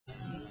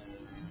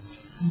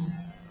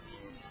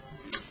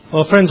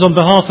Well, friends, on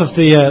behalf of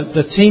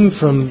the team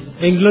from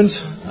England,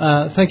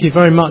 thank you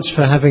very much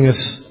for having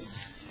us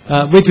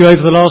with you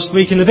over the last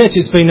week and a bit.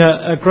 It's been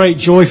a great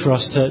joy for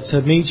us to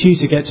meet you,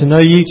 to get to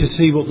know you, to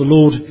see what the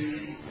Lord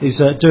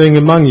is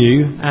doing among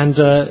you. And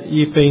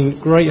you've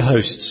been great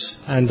hosts.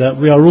 And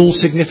we are all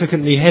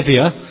significantly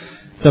heavier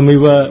than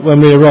we were when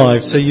we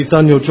arrived. So you've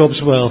done your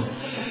jobs well.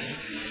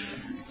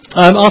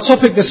 Our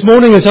topic this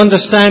morning is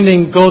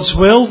understanding God's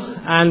will.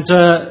 And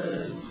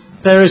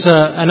there is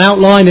an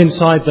outline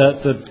inside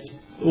the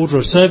order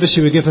of service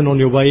you were given on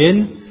your way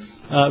in.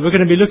 We're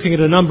going to be looking at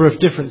a number of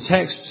different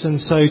texts,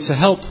 and so to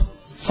help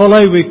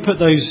follow, we've put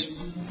those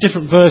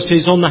different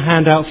verses on the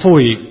handout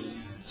for you.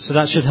 So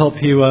that should help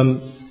you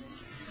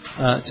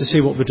to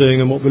see what we're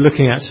doing and what we're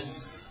looking at.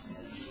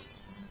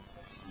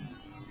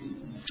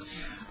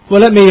 Well,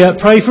 let me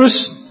pray for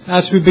us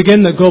as we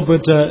begin, that God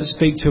would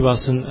speak to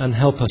us and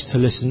help us to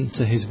listen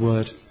to His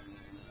word.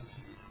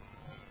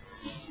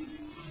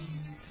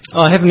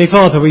 Our Heavenly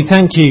Father, we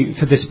thank you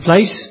for this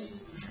place.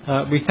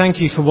 We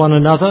thank you for one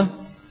another.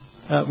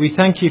 We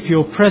thank you for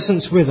your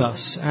presence with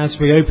us as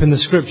we open the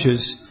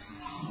Scriptures.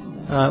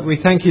 We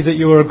thank you that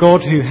you are a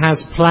God who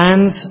has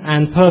plans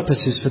and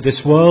purposes for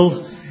this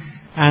world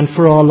and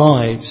for our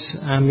lives.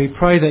 And we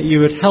pray that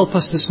you would help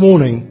us this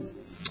morning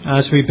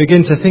as we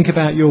begin to think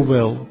about your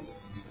will.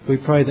 We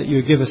pray that you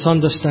would give us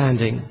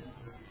understanding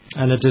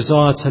and a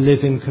desire to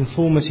live in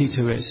conformity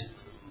to it.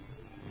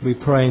 We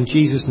pray in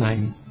Jesus'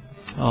 name.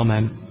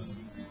 Amen.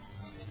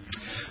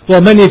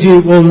 Well, many of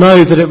you will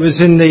know that it was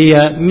in the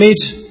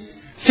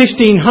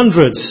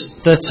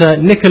mid-1500s that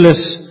Nicholas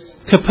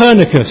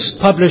Copernicus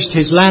published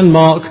his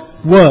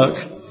landmark work.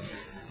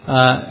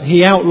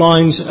 He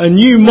outlined a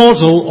new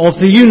model of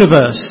the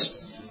universe.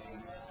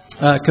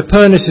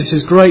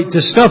 Copernicus' great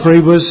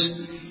discovery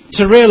was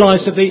to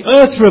realise that the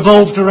Earth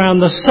revolved around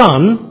the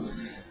Sun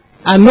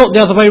and not the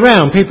other way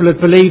round. People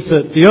had believed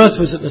that the Earth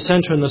was at the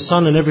centre and the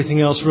Sun and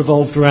everything else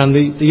revolved around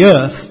the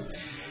Earth.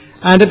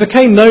 And it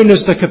became known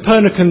as the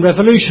Copernican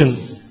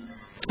Revolution.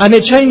 And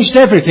it changed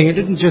everything. It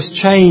didn't just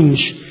change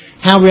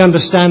how we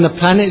understand the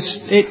planets.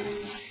 It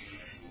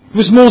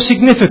was more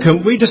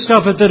significant. We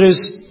discovered that as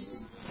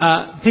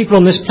people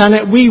on this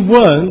planet, we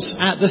weren't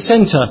at the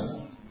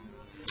centre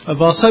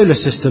of our solar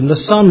system. The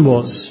Sun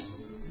was.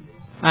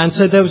 And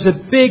so there was a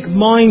big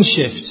mind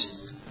shift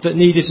that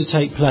needed to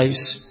take place.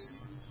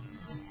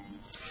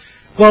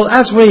 Well,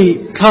 as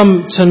we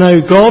come to know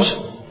God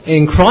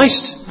in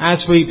Christ,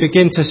 as we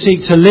begin to seek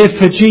to live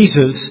for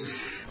Jesus,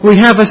 we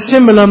have a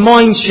similar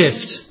mind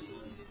shift.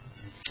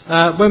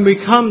 When we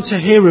come to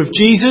hear of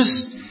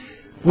Jesus,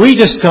 we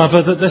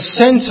discover that the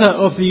centre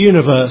of the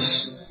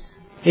universe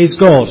is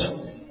God.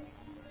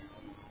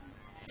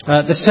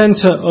 The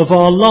centre of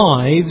our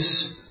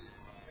lives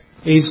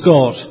is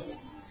God,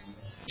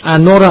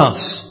 and not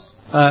us.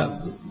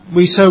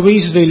 We so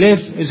easily live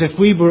as if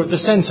we were at the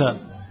centre,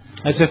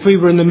 as if we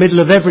were in the middle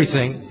of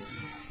everything.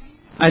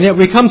 And yet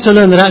we come to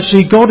learn that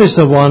actually God is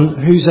the one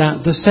who's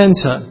at the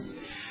centre.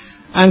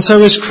 And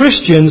so as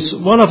Christians,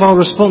 one of our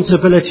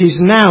responsibilities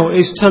now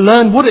is to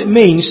learn what it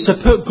means to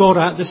put God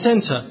at the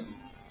centre,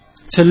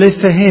 to live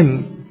for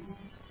Him.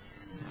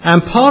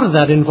 And part of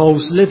that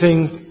involves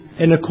living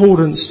in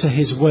accordance to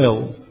His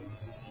will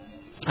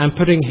and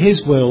putting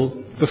His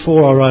will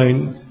before our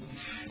own.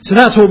 So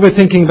that's what we're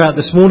thinking about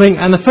this morning.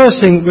 And the first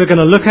thing we're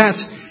going to look at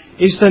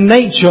is the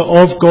nature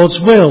of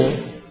God's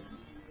will.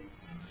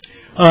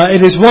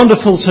 It is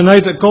wonderful to know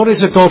that God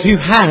is a God who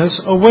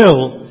has a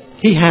will.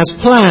 He has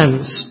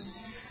plans.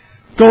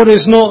 God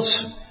is not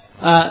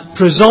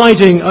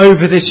presiding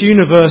over this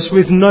universe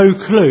with no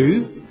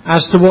clue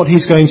as to what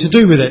He's going to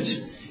do with it.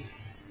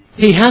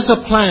 He has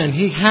a plan.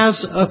 He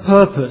has a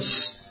purpose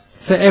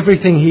for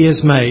everything He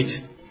has made.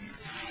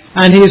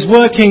 And He is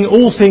working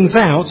all things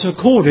out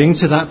according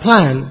to that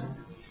plan.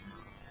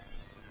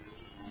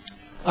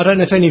 I don't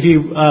know if any of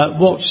you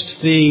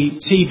watched the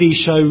TV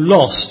show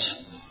Lost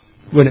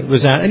when it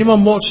was out.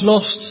 Anyone watch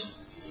Lost?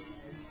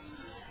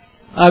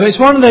 It's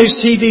one of those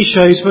TV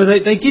shows where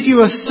they give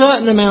you a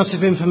certain amount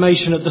of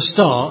information at the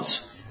start,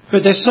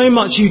 but there's so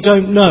much you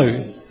don't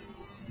know.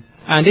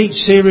 And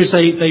each series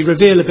they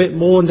reveal a bit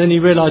more, and then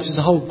you realise there's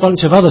a whole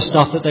bunch of other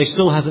stuff that they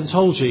still haven't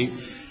told you.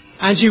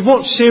 And you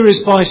watch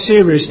series by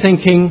series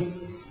thinking,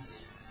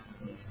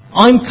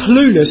 I'm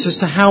clueless as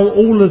to how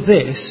all of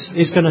this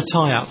is going to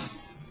tie up.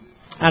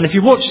 And if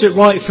you watched it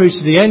right through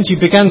to the end, you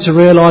began to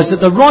realise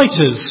that the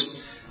writers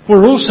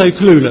were also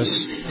clueless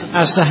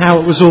as to how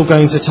it was all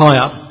going to tie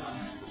up.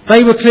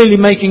 They were clearly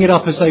making it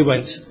up as they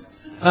went.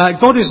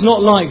 God is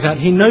not like that.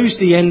 He knows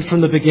the end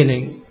from the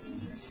beginning.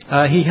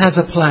 He has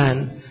a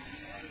plan.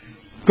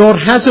 God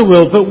has a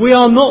will, but we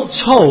are not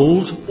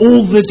told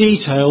all the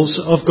details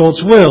of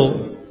God's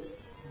will.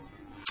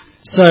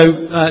 So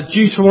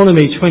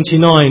Deuteronomy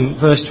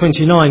 29, verse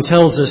 29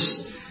 tells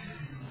us,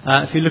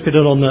 if you look at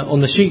it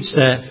on the sheets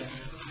there,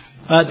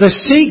 the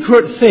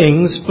secret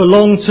things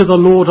belong to the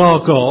Lord our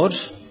God,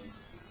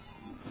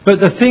 but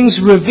the things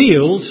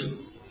revealed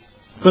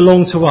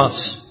belong to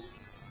us.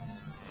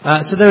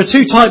 So there are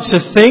two types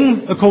of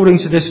thing, according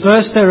to this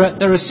verse. There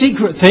are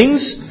secret things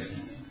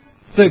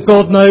that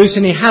God knows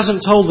and He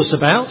hasn't told us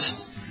about.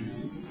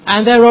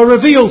 And there are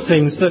revealed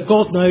things that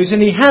God knows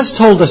and He has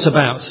told us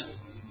about.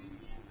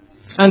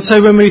 And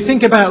so when we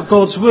think about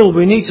God's will,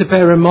 we need to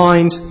bear in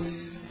mind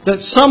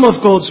that some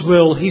of God's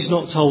will He's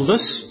not told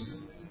us.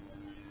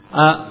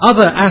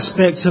 Other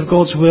aspects of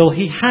God's will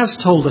He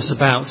has told us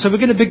about. So we're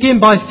going to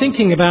begin by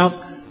thinking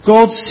about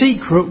God's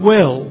secret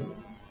will.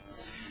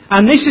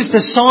 And this is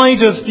the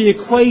side of the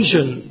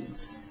equation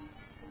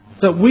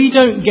that we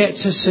don't get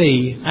to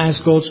see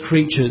as God's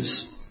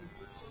creatures.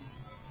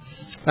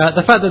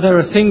 The fact that there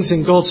are things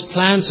in God's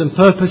plans and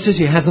purposes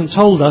He hasn't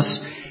told us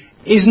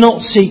is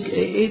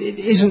it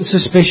isn't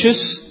suspicious.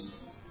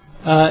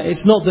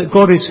 It's not that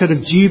God is kind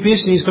of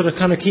dubious and He's got to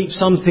kind of keep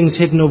some things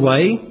hidden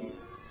away.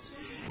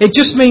 It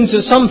just means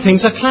that some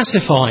things are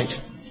classified.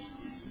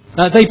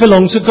 They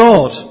belong to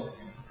God.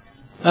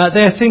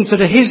 They're things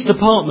that are His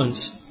department.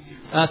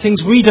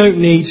 Things we don't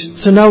need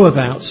to know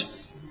about.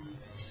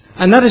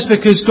 And that is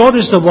because God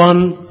is the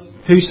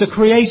one who's the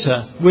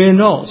creator. We're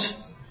not.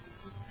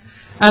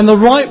 And the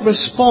right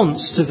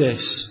response to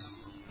this,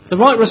 the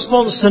right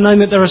response to knowing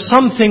that there are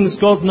some things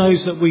God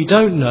knows that we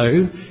don't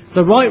know,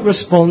 the right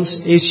response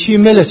is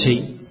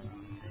humility.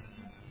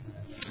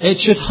 It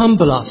should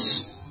humble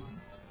us.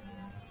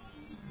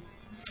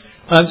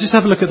 Just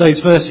have a look at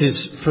those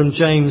verses from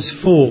James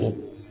 4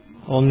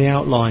 on the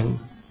outline.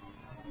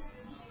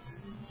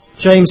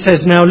 James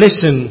says, "Now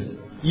listen,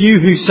 you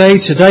who say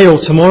today or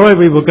tomorrow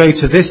we will go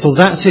to this or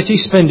that city,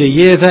 spend a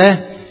year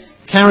there,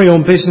 carry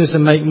on business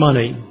and make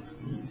money.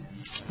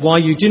 Why,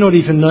 you do not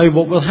even know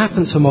what will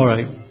happen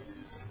tomorrow.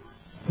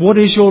 What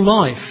is your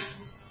life?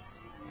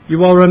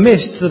 You are a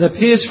mist that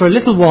appears for a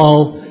little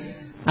while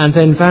and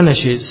then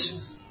vanishes.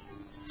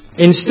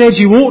 Instead,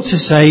 you ought to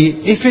say,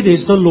 if it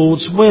is the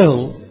Lord's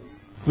will,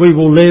 we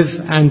will live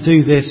and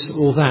do this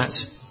or that."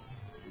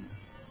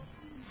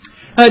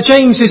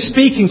 James is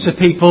speaking to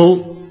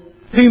people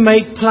who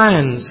make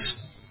plans,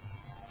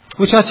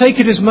 which I take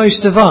it is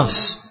most of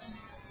us.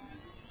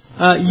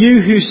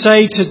 You who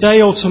say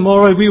today or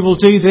tomorrow we will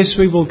do this,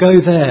 we will go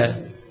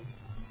there.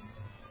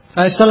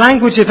 It's the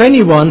language of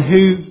anyone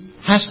who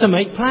has to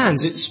make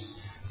plans. It's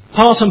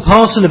part and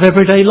parcel of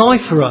everyday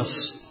life for us.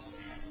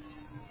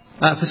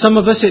 For some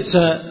of us it's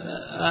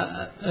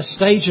a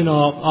stage in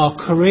our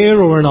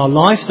career or in our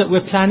life that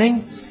we're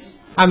planning.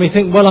 And we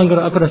think, well,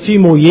 I've got a few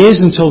more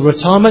years until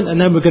retirement and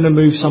then we're going to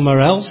move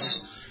somewhere else.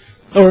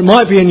 Or it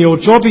might be in your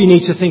job, you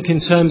need to think in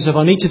terms of,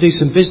 I need to do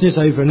some business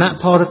over in that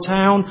part of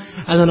town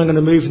and then I'm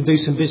going to move and do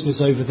some business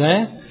over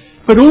there.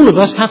 But all of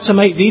us have to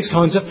make these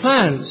kinds of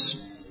plans.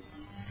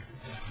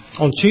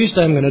 On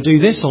Tuesday I'm going to do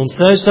this, on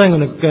Thursday I'm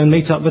going to go and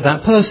meet up with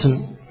that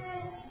person.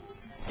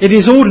 It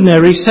is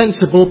ordinary,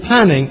 sensible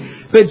planning.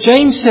 But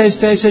James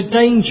says there's a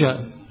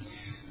danger.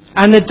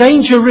 And the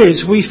danger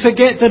is we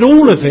forget that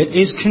all of it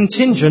is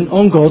contingent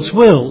on God's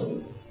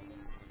will.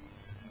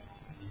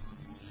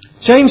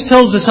 James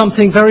tells us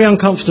something very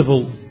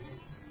uncomfortable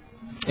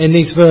in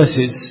these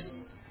verses.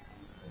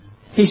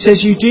 He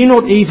says, you do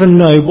not even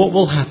know what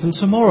will happen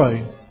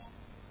tomorrow.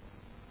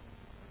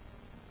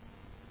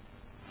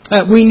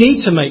 We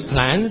need to make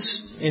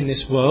plans in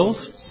this world.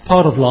 It's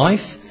part of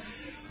life.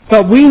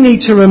 But we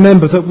need to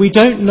remember that we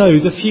don't know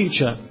the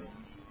future.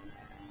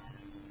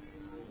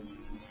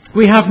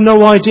 We have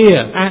no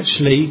idea,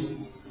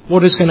 actually,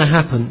 what is going to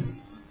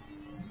happen.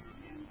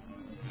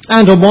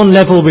 And on one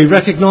level we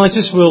recognise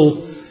this.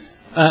 We'll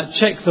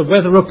check the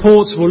weather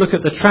reports, we'll look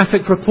at the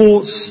traffic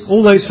reports,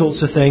 all those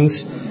sorts of things.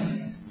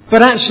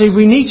 But actually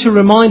we need to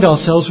remind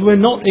ourselves we're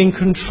not in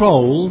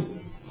control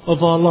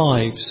of our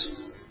lives.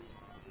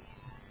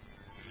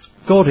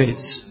 God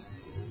is.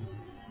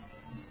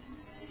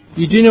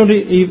 You do not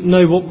even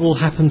know what will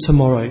happen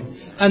tomorrow.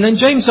 And then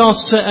James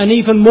asks an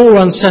even more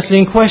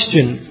unsettling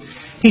question.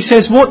 He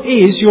says, what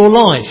is your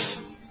life?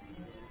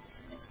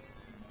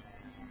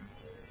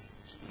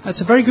 That's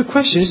a very good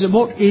question, isn't it?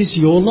 What is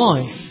your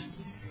life?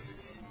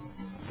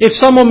 If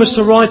someone was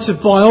to write a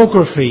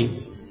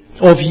biography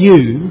of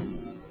you,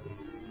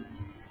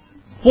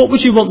 what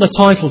would you want the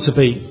title to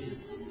be?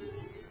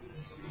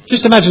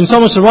 Just imagine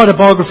someone was to write a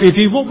biography of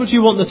you, what would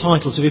you want the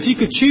title to be? If you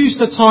could choose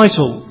the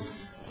title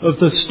of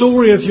the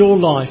story of your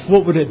life,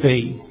 what would it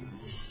be?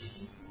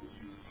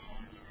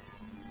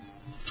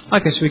 I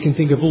guess we can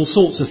think of all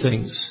sorts of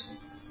things.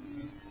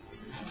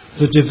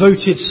 The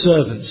devoted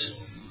servant.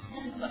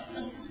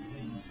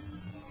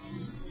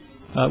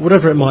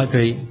 Whatever it might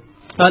be.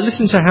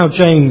 Listen to how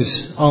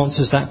James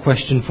answers that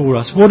question for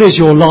us. What is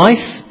your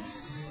life?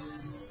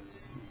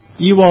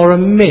 You are a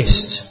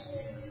mist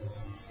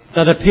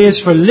that appears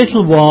for a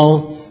little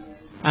while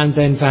and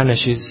then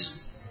vanishes.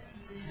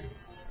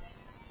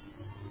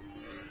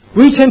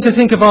 We tend to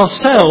think of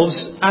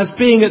ourselves as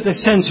being at the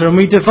centre, and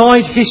we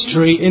divide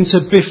history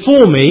into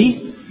before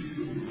me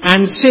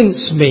and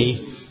since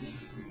me.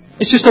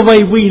 It's just the way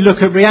we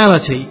look at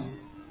reality.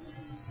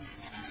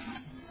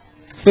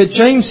 But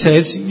James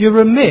says you're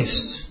a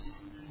mist.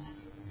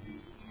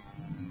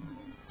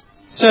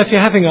 So if you're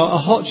having a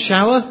hot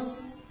shower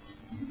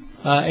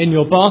in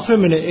your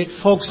bathroom and it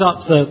fogs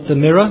up the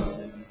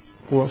mirror,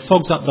 or it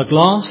fogs up the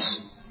glass.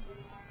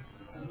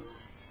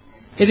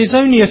 It is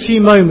only a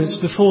few moments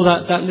before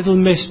that little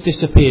mist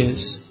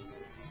disappears.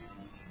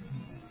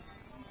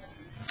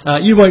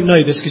 You won't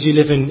know this because you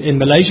live in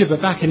Malaysia,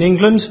 but back in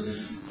England,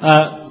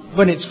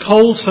 when it's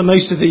cold for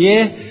most of the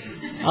year,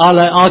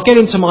 I'll get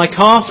into my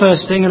car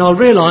first thing and I'll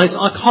realise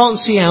I can't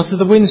see out of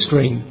the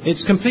windscreen.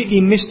 It's completely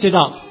misted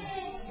up.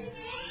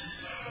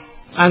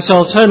 And so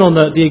I'll turn on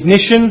the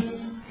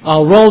ignition,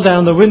 I'll roll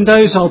down the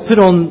windows, I'll put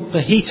on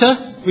the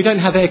heater. We don't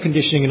have air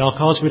conditioning in our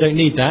cars, we don't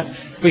need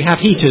that. We have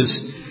heaters.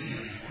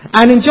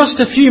 And in just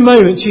a few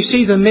moments you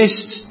see the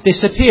mist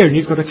disappear and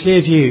you've got a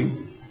clear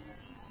view.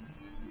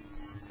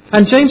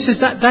 And James says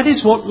that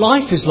is what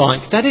life is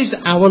like. That is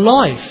our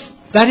life.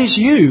 That is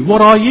you.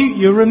 What are you?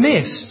 You're a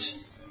mist.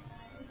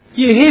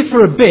 You're here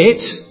for a bit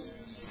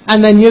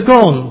and then you're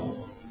gone.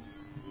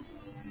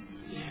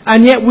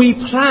 And yet we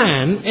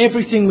plan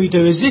everything we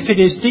do as if it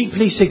is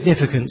deeply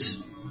significant.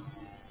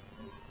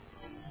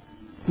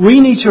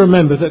 We need to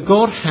remember that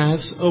God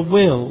has a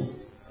will.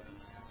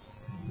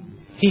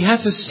 He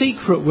has a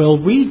secret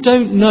will. We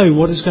don't know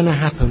what is going to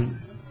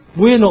happen.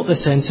 We're not the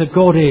centre,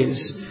 God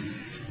is.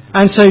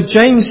 And so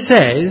James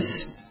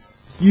says,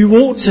 you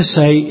ought to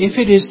say, if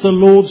it is the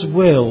Lord's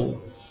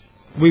will,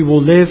 we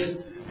will live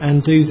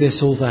and do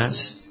this or that.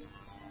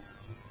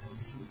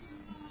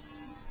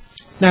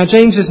 Now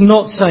James is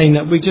not saying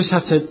that we just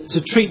have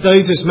to treat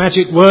those as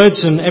magic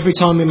words and every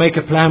time we make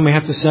a plan we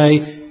have to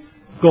say,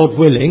 God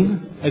willing,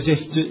 as if,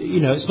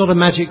 it's not a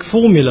magic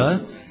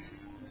formula.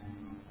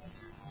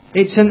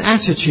 It's an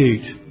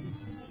attitude.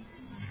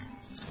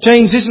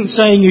 James isn't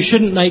saying you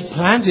shouldn't make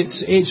plans.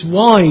 It's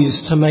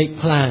wise to make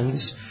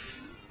plans.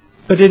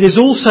 But it is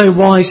also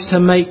wise to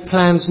make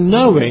plans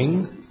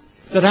knowing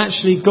that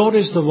actually God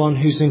is the one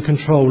who's in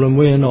control and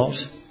we're not.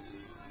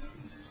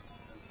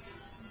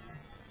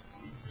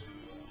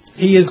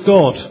 He is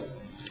God.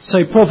 So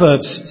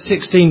Proverbs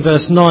 16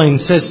 verse 9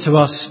 says to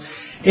us,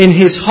 in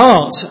his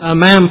heart a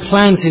man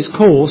plans his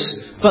course,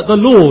 but the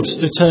Lord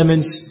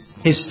determines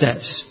his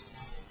steps.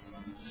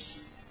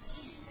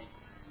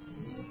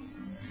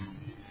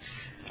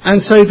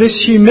 And so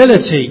this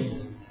humility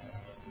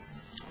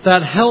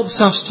that helps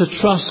us to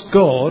trust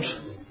God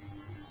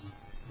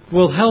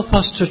will help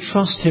us to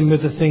trust him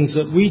with the things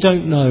that we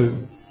don't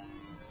know.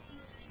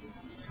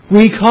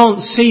 We can't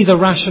see the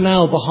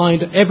rationale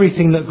behind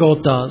everything that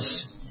God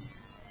does.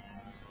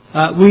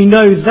 We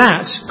know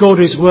that God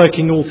is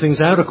working all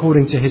things out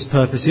according to his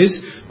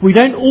purposes. We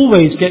don't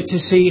always get to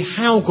see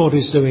how God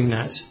is doing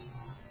that.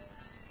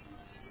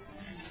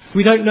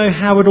 We don't know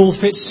how it all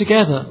fits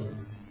together.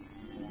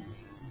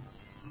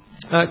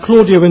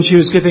 Claudia, when she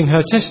was giving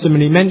her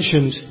testimony,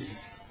 mentioned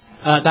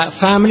that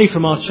family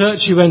from our church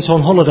she went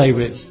on holiday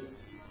with.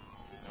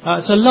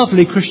 It's a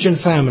lovely Christian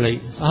family,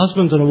 a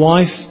husband and a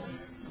wife,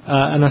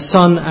 and a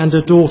son and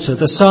a daughter.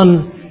 The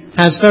son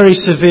has very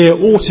severe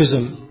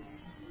autism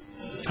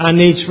and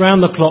needs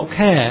round-the-clock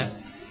care.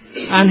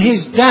 And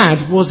his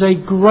dad was a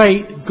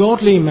great,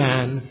 godly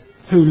man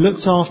who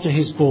looked after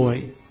his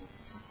boy.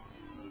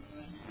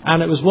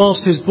 And it was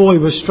whilst his boy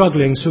was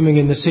struggling, swimming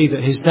in the sea,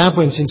 that his dad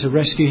went in to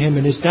rescue him,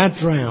 and his dad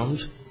drowned,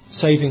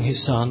 saving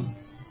his son.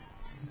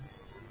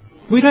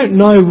 We don't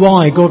know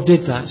why God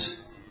did that.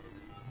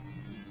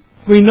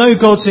 We know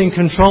God's in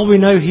control. We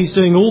know he's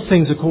doing all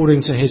things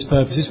according to his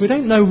purposes. We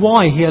don't know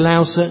why he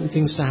allows certain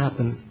things to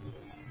happen.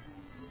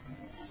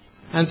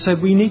 And so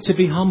we need to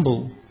be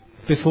humble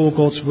before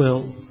God's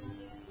will.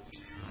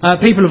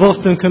 People have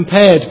often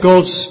compared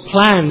God's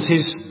plans,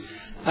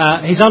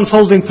 his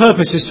unfolding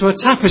purposes, to a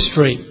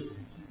tapestry.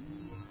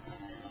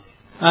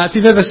 If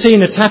you've ever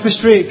seen a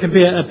tapestry, it can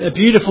be a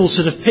beautiful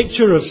sort of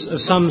picture of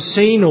some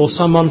scene or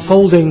some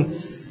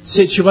unfolding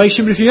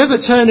situation. But if you ever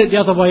turn it the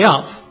other way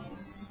up,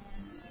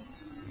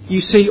 you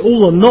see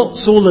all the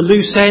knots, all the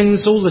loose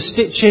ends, all the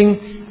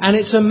stitching, and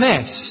it's a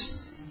mess.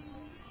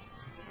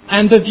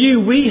 And the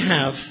view we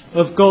have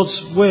of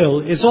God's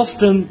will is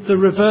often the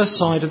reverse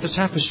side of the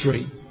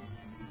tapestry.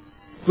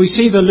 We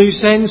see the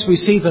loose ends, we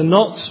see the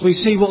knots, we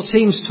see what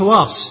seems to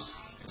us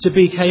to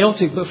be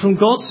chaotic, but from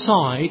God's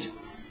side,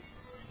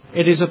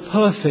 it is a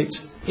perfect,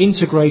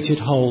 integrated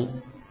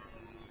whole.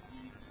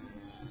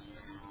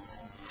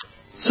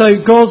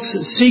 So God's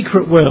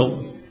secret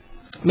will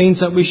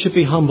means that we should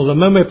be humble. And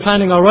when we're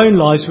planning our own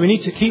lives, we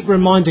need to keep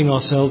reminding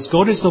ourselves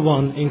God is the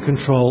one in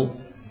control.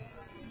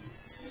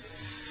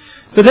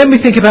 But then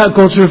we think about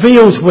God's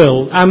revealed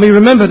will, and we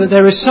remember that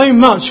there is so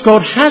much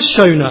God has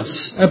shown us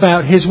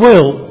about his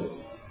will.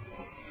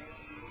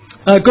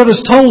 God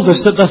has told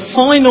us that the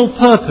final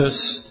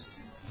purpose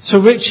to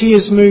which he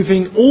is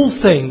moving all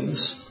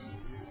things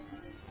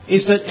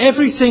is that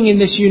everything in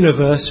this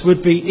universe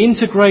would be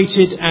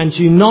integrated and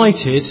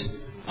united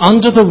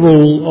under the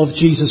rule of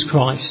Jesus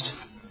Christ.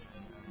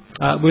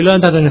 We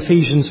learned that in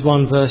Ephesians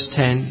 1 verse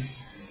 10.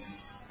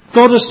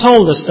 God has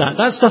told us that.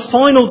 That's the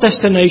final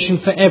destination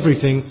for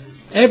everything.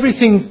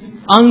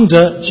 Everything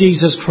under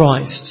Jesus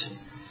Christ.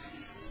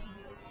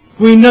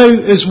 we know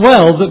as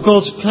well that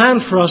God's plan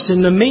for us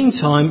in the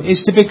meantime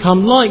is to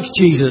become like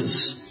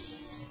Jesus.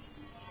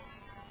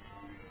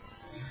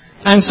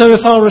 And so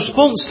if our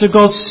response to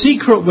God's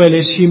secret will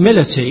is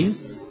humility,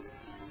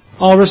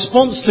 our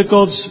response to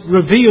God's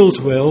revealed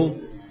will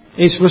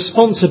is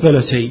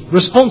responsibility.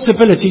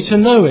 Responsibility to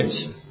know it,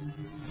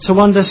 to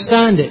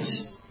understand it,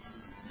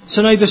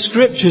 to know the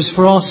Scriptures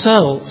for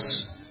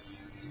ourselves,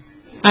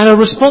 and a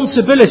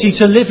responsibility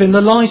to live in the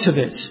light of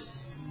it.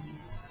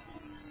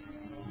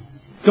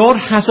 God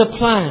has a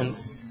plan.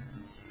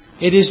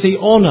 It is the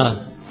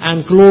honour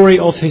and glory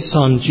of His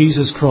Son,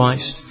 Jesus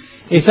Christ.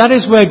 If that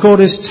is where God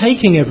is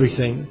taking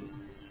everything,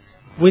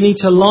 we need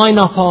to line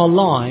up our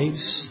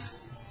lives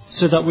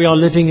so that we are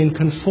living in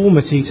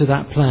conformity to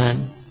that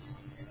plan.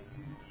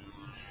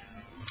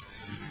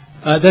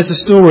 There's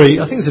a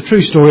story, I think it's a true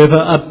story, of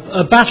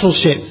a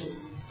battleship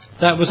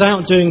that was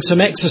out doing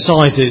some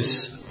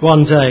exercises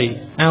one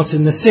day out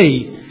in the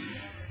sea.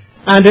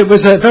 And it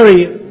was a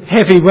very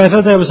heavy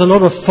weather. There was a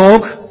lot of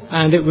fog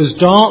and it was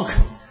dark.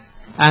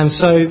 And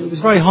so it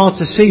was very hard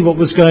to see what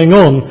was going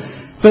on.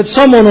 But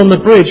someone on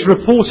the bridge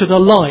reported a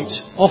light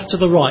off to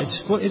the right.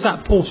 What is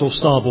that, port or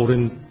starboard?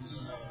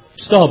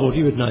 Starboard,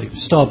 you would know.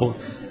 Starboard.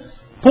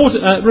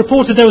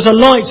 Reported there was a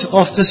light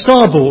off to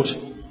starboard.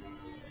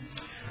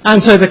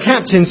 And so the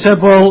captain said,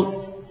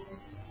 well,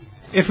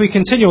 if we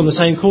continue on the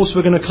same course,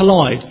 we're going to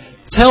collide.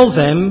 Tell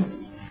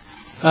them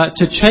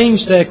to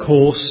change their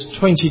course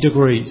 20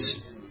 degrees.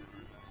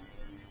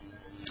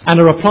 And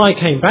a reply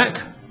came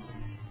back.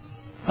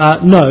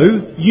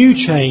 No, you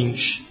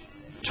change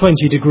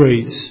 20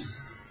 degrees.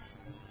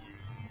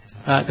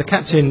 The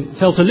captain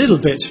felt a little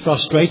bit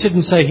frustrated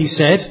and so he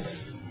said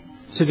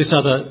to this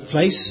other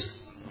place,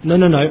 no,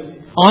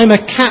 I'm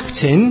a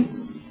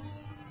captain,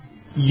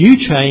 you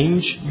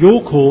change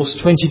your course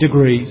 20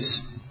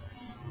 degrees.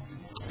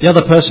 The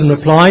other person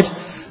replied,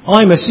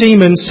 I'm a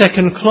seaman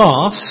second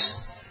class,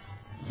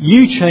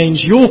 you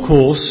change your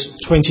course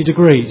 20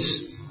 degrees.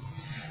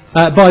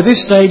 By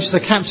this stage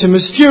the captain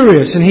was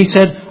furious and he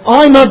said,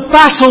 I'm a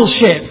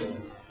battleship,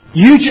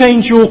 you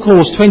change your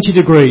course 20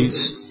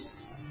 degrees.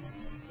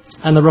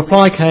 And the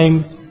reply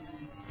came,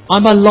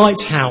 I'm a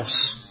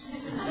lighthouse.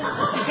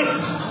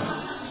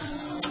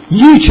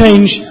 You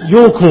change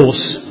your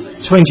course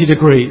 20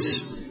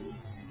 degrees.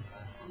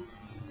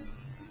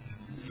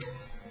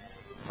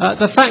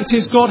 The fact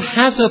is, God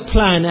has a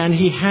plan and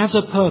He has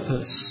a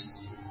purpose.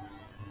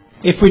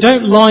 If we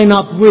don't line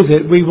up with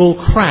it, we will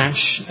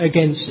crash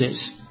against it.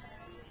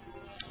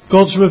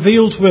 God's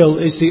revealed will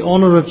is the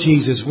honour of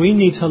Jesus. We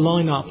need to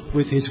line up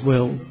with His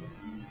will.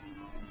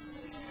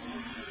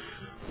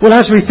 Well,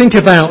 as we think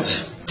about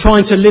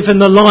trying to live in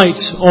the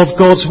light of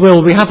God's will,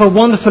 we have a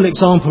wonderful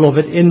example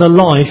of it in the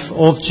life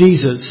of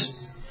Jesus.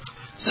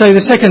 So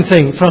the second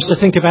thing for us to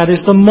think about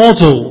is the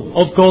model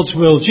of God's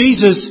will.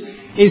 Jesus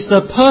is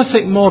the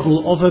perfect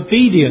model of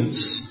obedience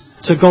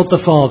to God the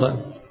Father.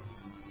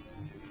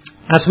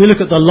 As we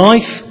look at the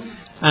life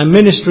and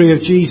ministry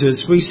of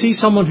Jesus, we see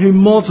someone who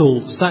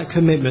models that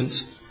commitment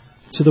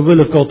to the will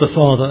of God the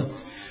Father.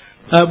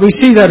 We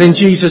see that in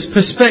Jesus'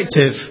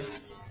 perspective.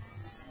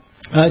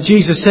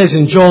 Jesus says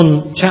in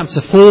John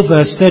chapter 4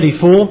 verse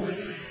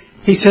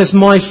 34, He says,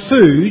 my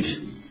food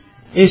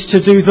is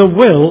to do the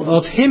will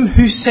of Him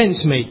who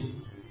sent me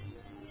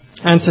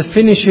and to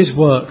finish His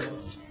work.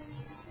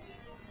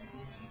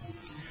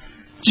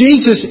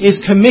 Jesus is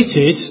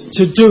committed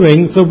to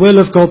doing the will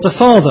of God the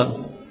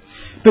Father.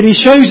 But He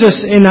shows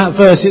us in that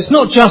verse, it's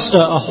not just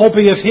a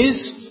hobby of His.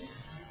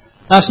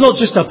 It's not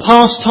just a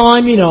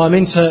pastime. I'm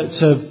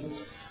into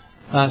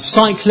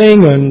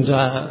cycling and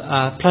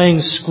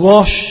playing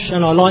squash,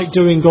 and I like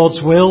doing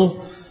God's will.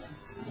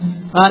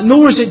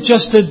 Nor is it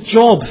just a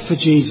job for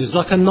Jesus,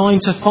 like a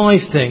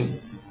 9-to-5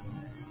 thing.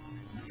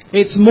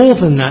 It's more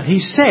than that.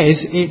 He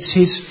says it's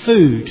His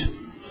food.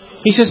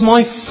 He says,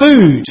 my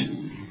food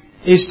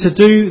is to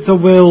do the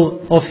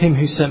will of Him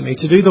who sent me,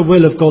 to do the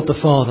will of God the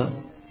Father.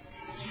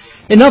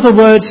 In other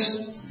words,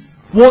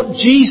 what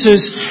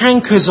Jesus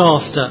hankers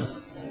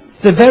after,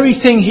 the very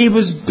thing He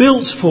was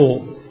built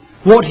for,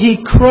 what He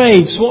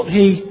craves, what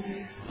He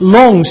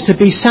longs to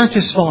be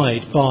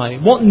satisfied by,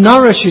 what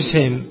nourishes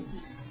Him,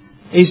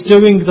 is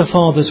doing the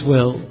Father's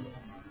will.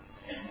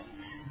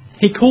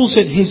 He calls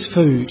it His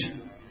food.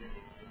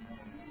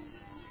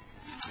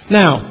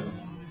 Now,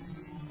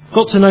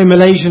 got to know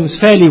Malaysians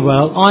fairly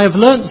well. I have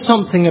learnt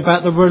something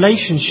about the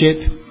relationship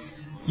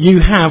you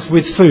have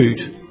with food.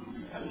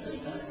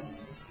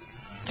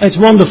 It's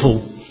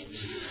wonderful.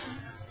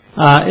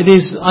 It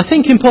is, I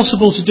think,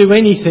 impossible to do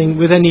anything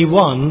with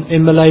anyone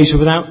in Malaysia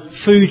without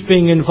food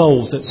being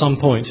involved at some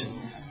point.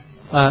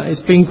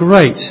 It's been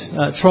great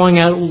trying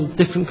out all the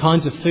different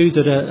kinds of food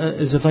that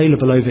is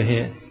available over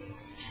here.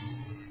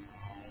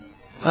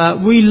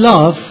 We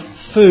love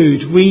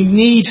food. We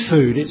need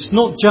food. It's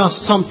not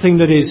just something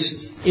that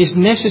is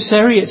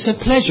necessary, it's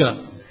a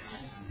pleasure.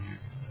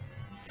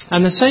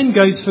 And the same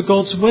goes for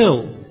God's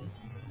will.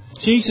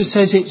 Jesus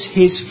says it's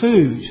His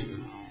food.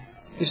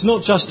 It's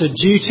not just a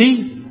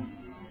duty.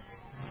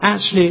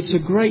 actually it's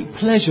a great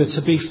pleasure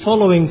to be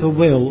following the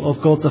will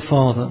of God the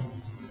Father.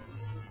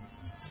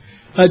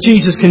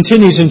 Jesus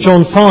continues in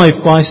John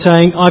 5 by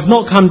saying, "I've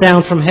not come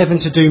down from heaven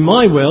to do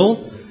my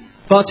will,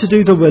 but to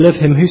do the will of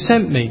him who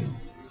sent me."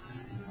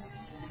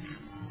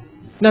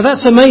 Now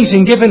that's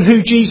amazing given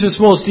who Jesus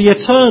was, the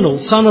eternal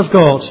Son of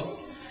God.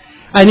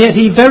 And yet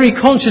he very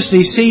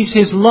consciously sees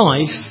his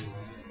life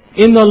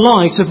in the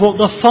light of what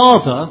the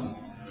Father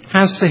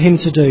has for him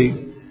to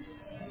do.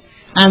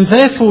 And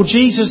therefore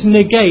Jesus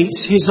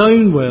negates his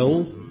own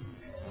will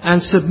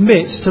and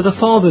submits to the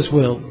Father's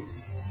will.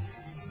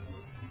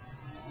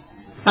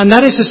 And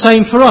that is the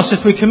same for us.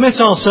 If we commit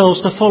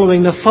ourselves to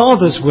following the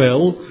Father's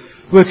will,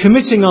 we're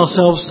committing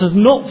ourselves to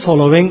not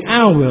following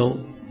our will.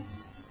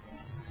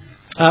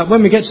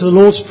 When we get to the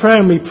Lord's Prayer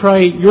and we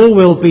pray, "Your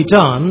will be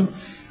done,"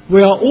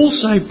 we are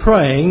also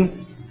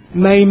praying,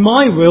 "May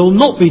my will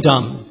not be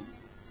done."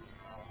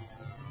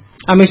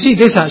 And we see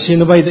this actually in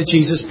the way that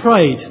Jesus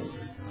prayed.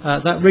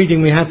 That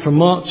reading we had from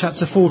Mark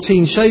chapter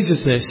 14 shows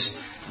us this.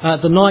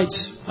 The night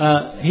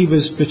he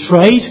was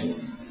betrayed,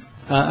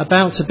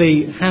 about to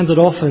be handed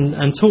off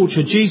and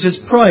tortured, Jesus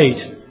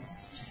prayed.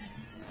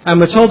 And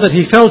we're told that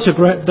he fell to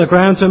the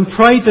ground and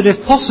prayed that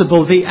if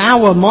possible the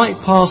hour might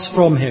pass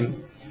from him.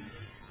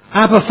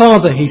 "Abba,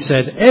 Father," he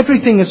said,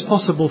 "everything is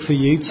possible for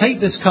you.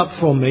 Take this cup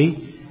from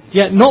me,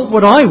 yet not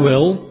what I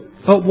will,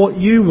 but what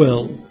you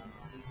will."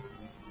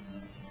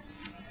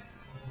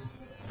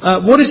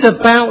 What is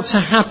about to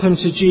happen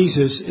to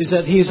Jesus is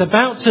that he is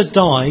about to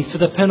die for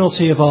the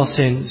penalty of our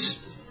sins.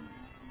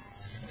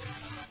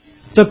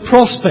 The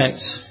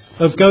prospect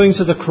of going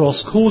to the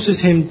cross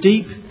causes him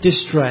deep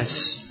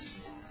distress.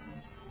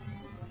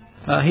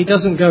 He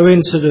doesn't go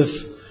in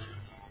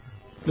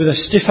with a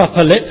stiff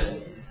upper lip.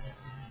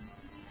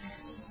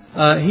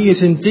 He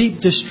is in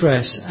deep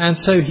distress, and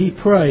so he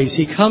prays.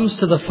 He comes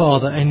to the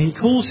Father and he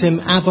calls him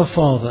Abba,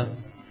 Father.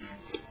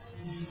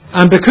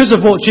 And because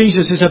of what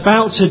Jesus is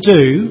about to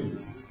do,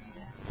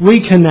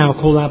 we can now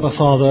call Abba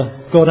Father,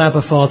 God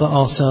Abba Father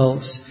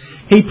ourselves.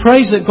 He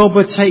prays that God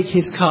would take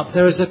his cup.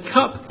 There is a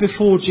cup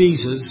before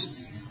Jesus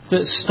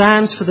that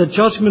stands for the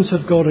judgment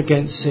of God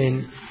against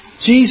sin.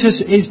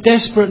 Jesus is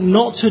desperate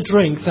not to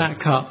drink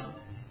that cup.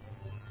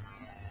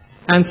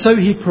 And so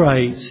he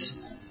prays,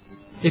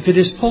 "If it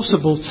is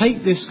possible,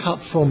 take this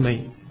cup from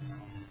me."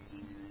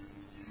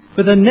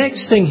 But the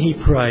next thing he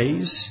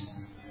prays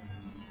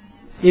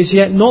is,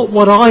 "Yet not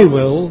what I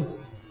will,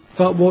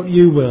 but what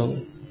you will."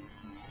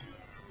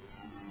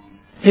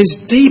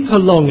 His deeper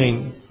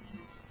longing,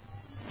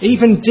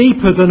 even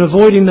deeper than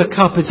avoiding the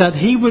cup, is that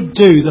he would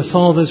do the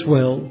Father's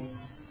will.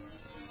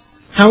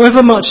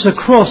 However much the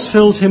cross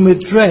filled him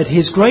with dread,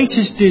 his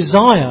greatest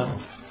desire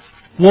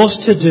was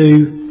to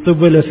do the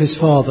will of his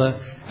Father.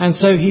 And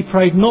so he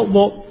prayed, "Not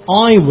what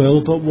I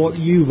will, but what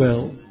you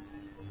will."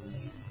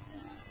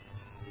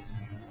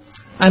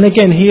 And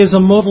again, he is a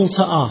model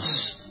to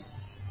us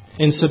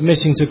in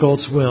submitting to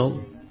God's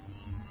will.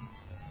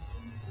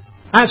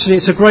 Actually,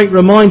 it's a great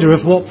reminder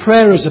of what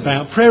prayer is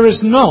about. Prayer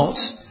is not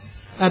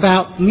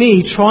about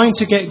me trying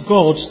to get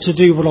God to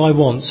do what I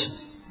want.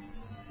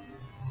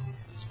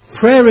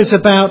 Prayer is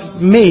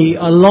about me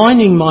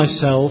aligning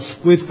myself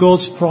with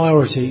God's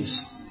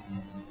priorities.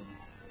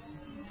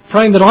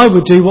 Praying that I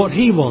would do what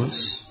he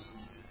wants.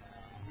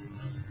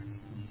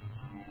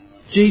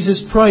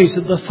 Jesus prays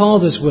that the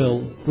Father's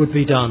will would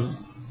be done.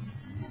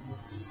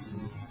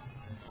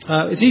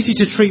 It's easy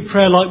to treat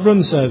prayer like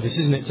room service,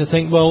 isn't it? To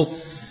think, well,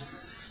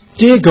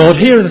 dear God,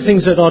 here are the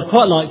things that I'd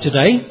quite like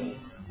today.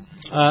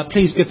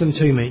 Please give them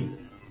to me.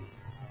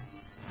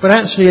 But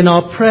actually in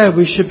our prayer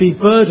we should be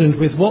burdened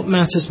with what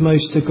matters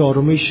most to God,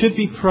 and we should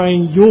be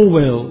praying, "Your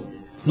will,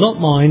 not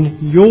mine,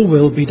 your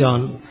will be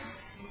done."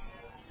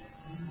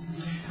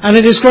 And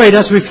it is great,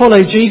 as we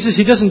follow Jesus,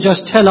 he doesn't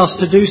just tell us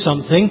to do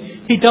something,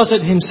 he does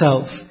it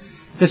himself.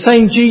 The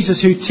same Jesus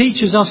who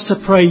teaches us to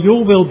pray,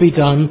 "Your will be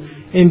done,"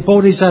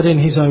 embodies that in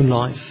his own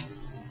life.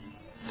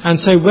 And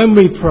so when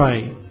we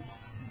pray,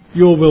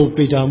 "Your will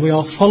be done," we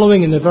are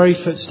following in the very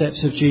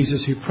footsteps of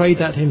Jesus who prayed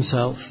that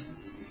himself.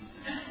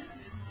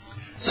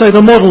 So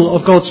the model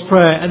of God's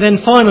prayer. And then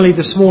finally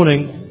this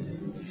morning,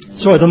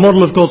 the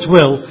model of God's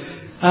will.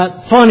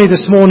 Finally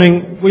this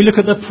morning, we look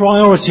at the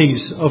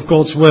priorities of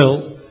God's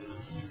will.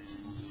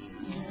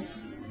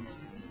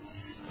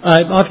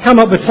 I've come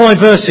up with 5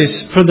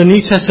 verses from the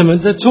New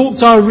Testament that talk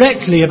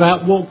directly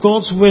about what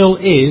God's will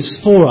is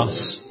for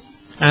us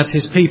as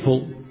his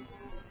people.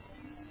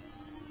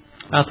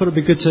 I thought it would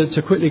be good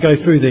to quickly go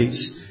through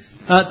these.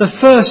 The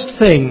first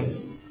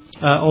thing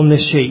on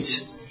this sheet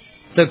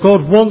that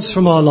God wants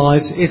from our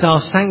lives is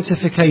our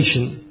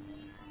sanctification.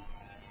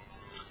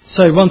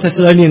 So 1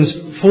 Thessalonians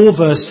 4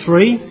 verse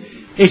 3,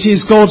 "It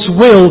is God's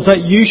will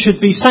that you should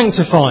be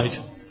sanctified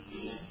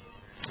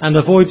and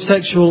avoid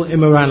sexual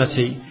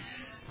immorality."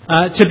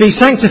 To be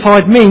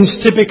sanctified means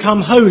to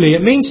become holy.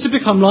 It means to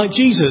become like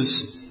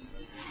Jesus.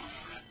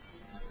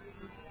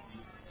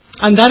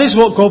 And that is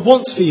what God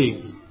wants for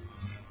you.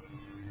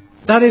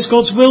 That is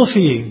God's will for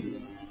you.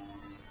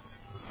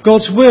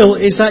 God's will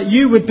is that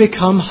you would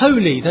become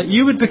holy, that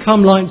you would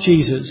become like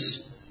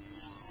Jesus.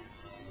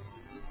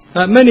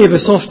 Many of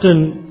us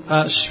often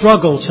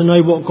struggle to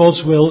know what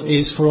God's will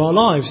is for our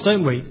lives,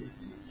 don't we?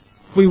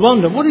 We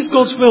wonder, what is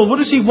God's will? What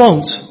does He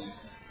want?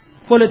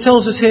 Well, it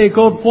tells us here,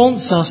 God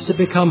wants us to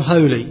become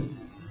holy.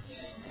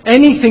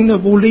 Anything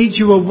that will lead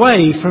you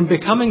away from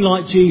becoming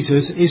like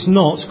Jesus is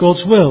not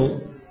God's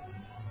will.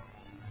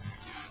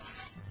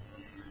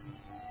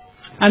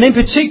 And in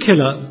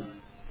particular,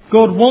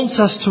 God wants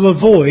us to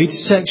avoid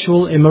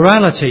sexual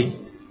immorality.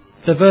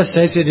 The verse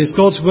says it is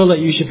God's will that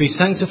you should be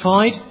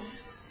sanctified,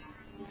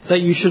 that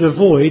you should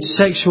avoid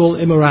sexual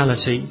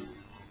immorality.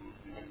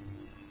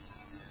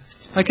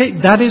 Okay,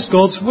 that is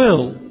God's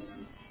will.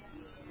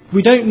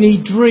 We don't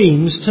need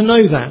dreams to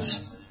know that.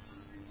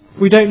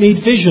 We don't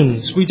need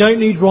visions. We don't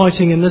need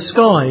writing in the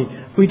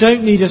sky. We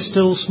don't need a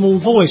still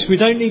small voice. We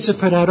don't need to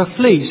put out a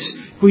fleece.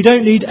 We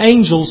don't need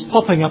angels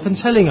popping up and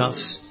telling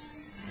us.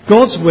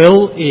 God's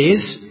will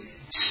is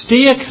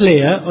steer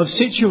clear of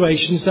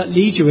situations that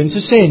lead you into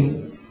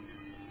sin.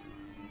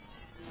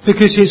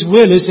 Because His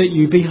will is that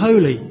you be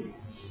holy.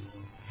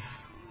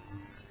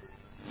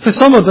 For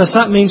some of us,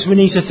 that means we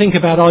need to think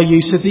about our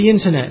use of the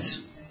internet.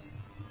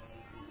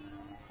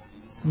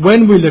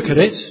 When we look at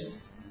it,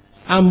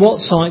 and what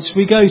sites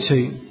we go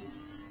to.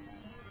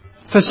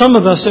 For some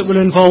of us, it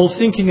will involve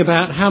thinking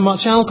about how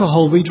much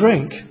alcohol we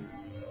drink.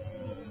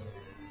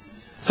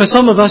 For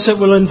some of us, it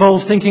will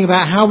involve thinking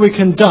about how we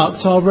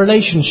conduct our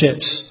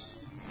relationships,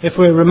 if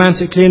we're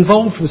romantically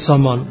involved with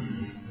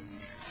someone.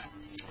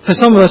 For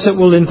some of us, it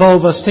will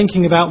involve us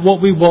thinking about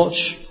what we watch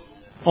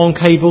on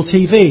cable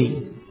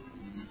TV.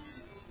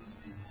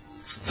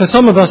 For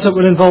some of us, it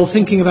will involve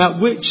thinking about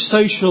which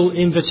social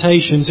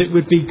invitations it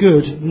would be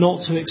good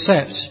not to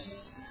accept.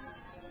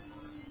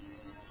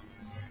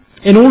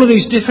 In all of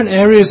these different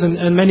areas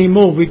and many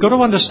more, we've got to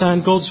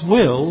understand God's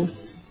will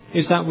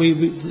is that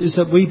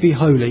we be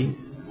holy.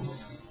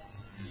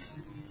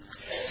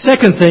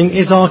 Second thing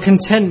is our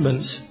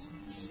contentment.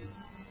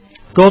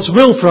 God's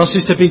will for us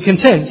is to be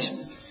content.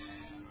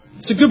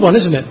 It's a good one,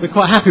 isn't it? We're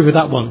quite happy with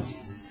that one.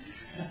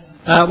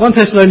 1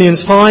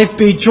 Thessalonians 5,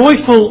 be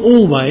joyful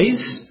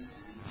always,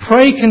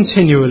 pray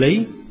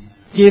continually,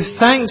 give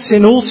thanks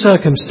in all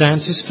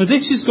circumstances, for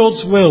this is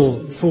God's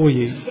will for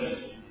you.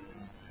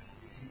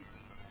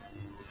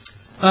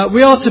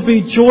 We are to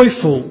be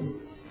joyful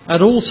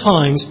at all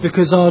times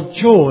because our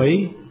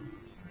joy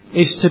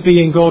is to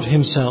be in God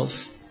Himself.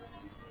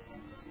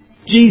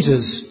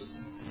 Jesus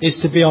is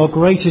to be our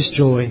greatest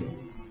joy.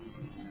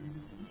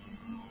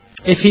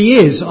 If He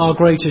is our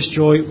greatest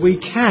joy, we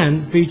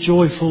can be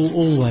joyful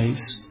always.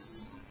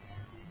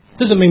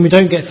 Doesn't mean we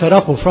don't get fed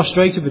up or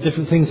frustrated with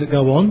different things that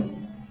go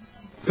on,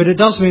 but it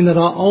does mean that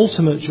our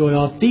ultimate joy,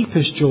 our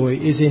deepest joy,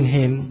 is in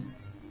Him.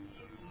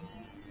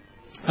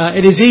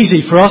 It is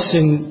easy for us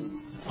in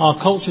our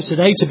culture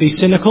today to be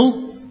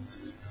cynical.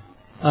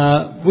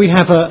 We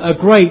have a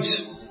great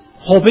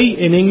hobby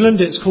in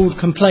England. It's called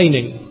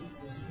complaining.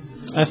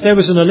 If there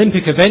was an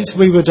Olympic event,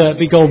 we would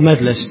be gold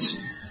medalists.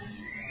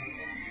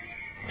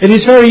 It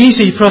is very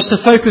easy for us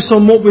to focus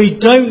on what we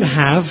don't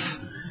have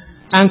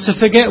and to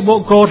forget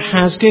what God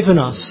has given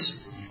us.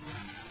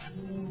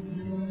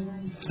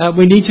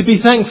 We need to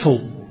be thankful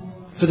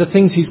for the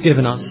things He's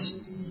given us.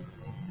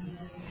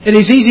 It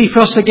is easy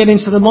for us to get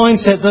into the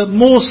mindset that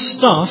more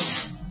stuff,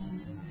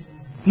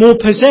 more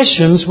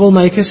possessions will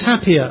make us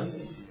happier.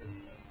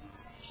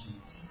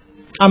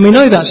 And we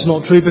know that's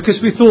not true because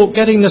we thought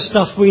getting the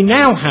stuff we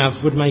now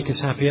have would make us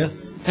happier,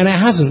 and it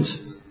hasn't.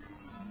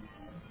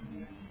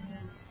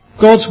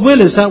 God's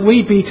will is that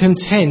we be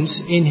content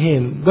in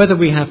Him, whether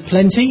we have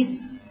plenty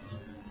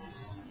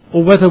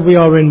or whether we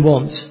are in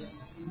want.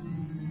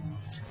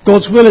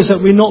 God's will is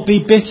that we not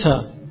be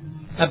bitter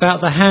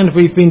about the hand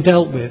we've been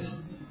dealt with,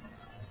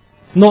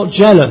 not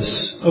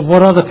jealous of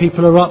what other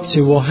people are up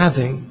to or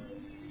having,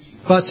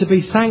 but to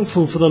be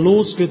thankful for the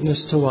Lord's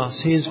goodness to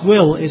us. His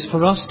will is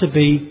for us to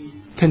be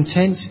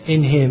content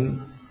in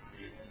Him.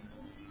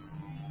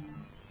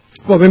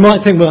 Well, we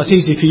might think, well, that's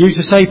easy for you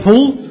to say,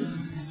 Paul.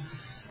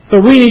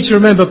 But we need to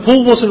remember,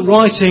 Paul wasn't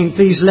writing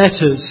these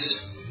letters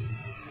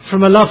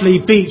from a lovely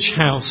beach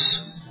house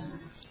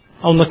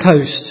on the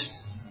coast.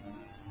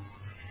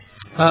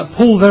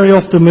 Paul very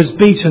often was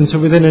beaten to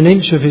within an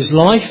inch of his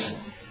life.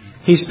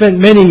 He spent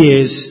many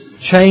years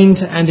chained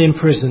and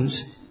imprisoned.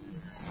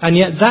 And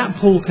yet that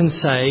Paul can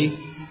say,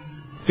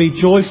 be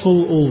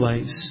joyful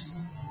always.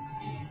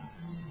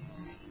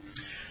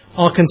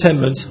 Our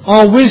contentment,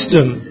 our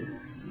wisdom.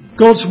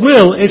 God's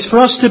will is for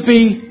us to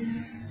be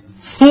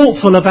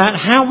thoughtful about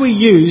how we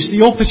use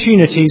the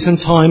opportunities and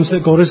times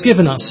that God has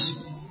given us.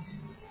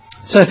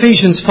 So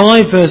Ephesians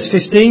 5 verse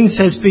 15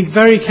 says, be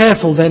very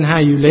careful then how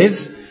you live,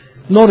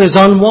 not as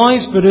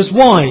unwise but as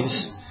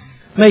wise,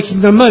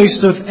 making the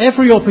most of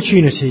every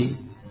opportunity,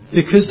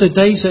 because the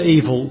days are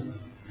evil.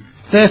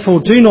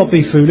 Therefore do not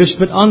be foolish,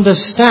 but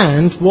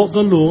understand what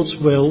the Lord's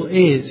will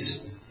is.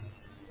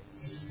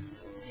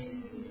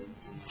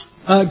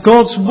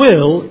 God's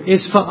will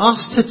is for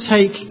us to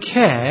take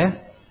care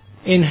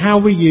in how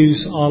we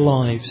use our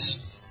lives.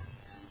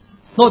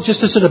 Not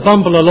just to sort of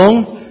bumble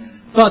along,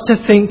 but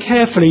to think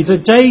carefully. The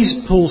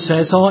days, Paul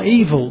says, are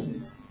evil.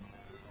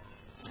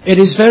 It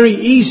is very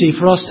easy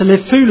for us to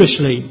live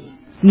foolishly,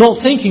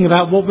 not thinking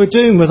about what we're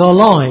doing with our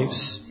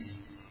lives.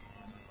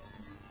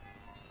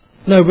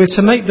 No, we're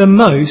to make the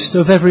most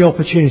of every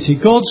opportunity.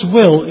 God's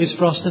will is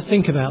for us to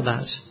think about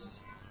that.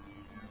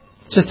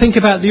 To think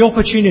about the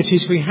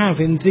opportunities we have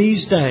in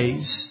these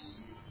days,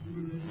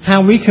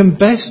 how we can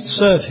best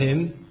serve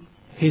Him,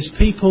 His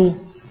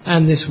people,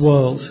 and this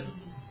world.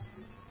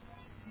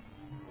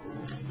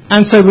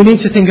 And so we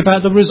need to think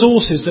about the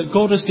resources that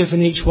God has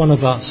given each one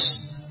of us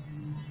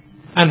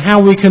and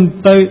how we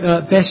can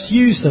best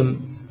use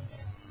them.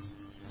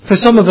 For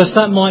some of us,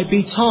 that might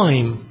be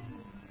time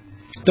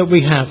that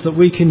we have, that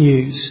we can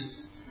use.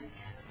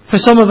 For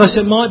some of us,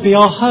 it might be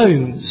our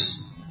homes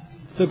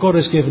that God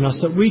has given us,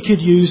 that we could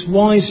use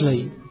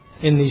wisely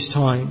in these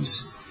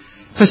times.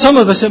 For some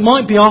of us, it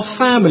might be our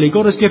family.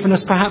 God has given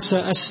us perhaps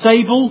a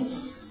stable,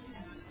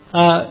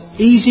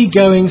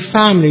 easygoing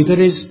family that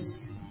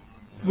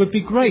would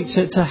be great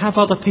to have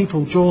other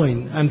people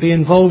join and be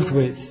involved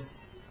with.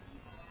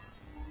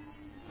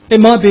 It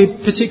might be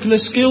particular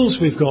skills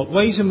we've got,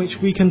 ways in which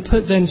we can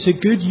put them to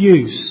good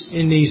use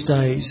in these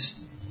days.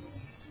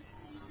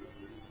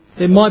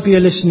 It might be a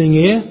listening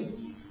ear.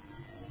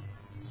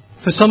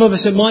 For some of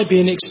us, it might be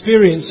an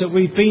experience that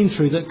we've been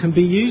through that can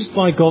be used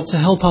by God to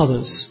help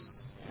others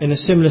in a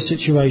similar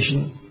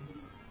situation.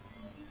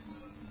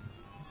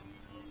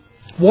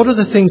 What are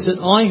the things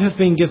that I have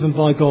been given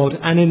by God,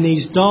 and in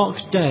these dark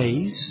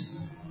days,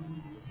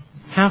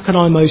 how can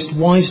I most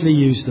wisely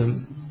use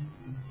them?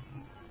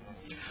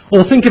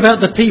 Or think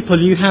about the people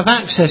you have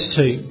access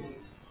to.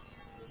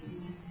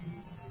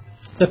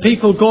 The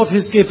people God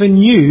has given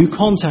you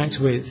contact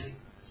with.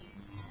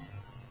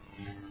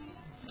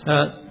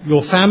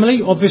 Your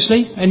family,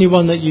 obviously,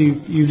 anyone that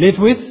you live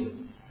with.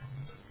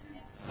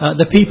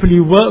 The people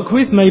you work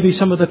with, maybe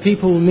some of the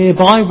people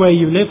nearby where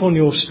you live on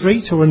your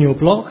street or on your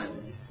block.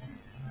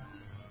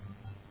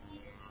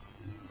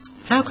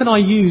 How can I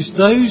use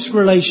those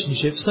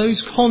relationships,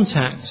 those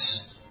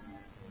contacts,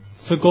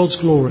 for God's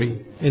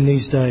glory in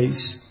these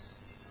days?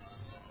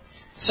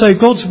 So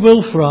God's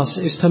will for us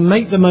is to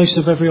make the most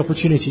of every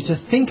opportunity, to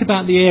think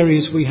about the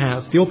areas we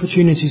have, the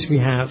opportunities we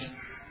have.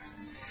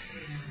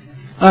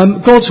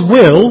 God's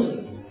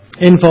will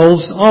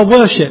involves our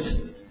worship.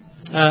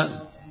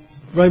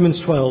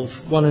 Romans 12,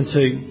 1 and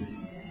 2.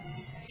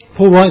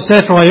 Paul writes,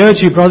 "Therefore I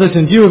urge you, brothers,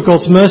 in view of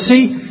God's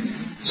mercy,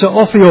 to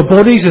offer your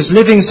bodies as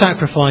living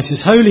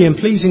sacrifices, holy and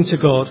pleasing to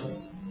God.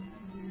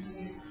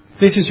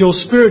 This is your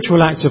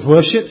spiritual act of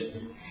worship.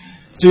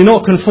 Do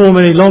not conform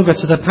any longer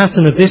to the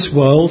pattern of this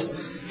world,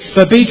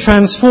 but be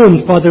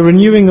transformed by the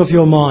renewing of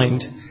your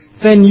mind.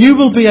 Then you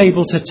will be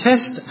able to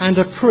test and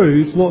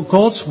approve what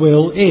God's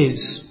will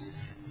is,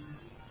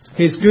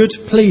 His good,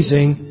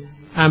 pleasing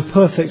and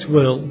perfect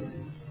will."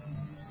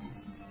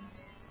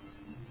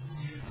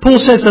 Paul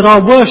says that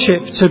our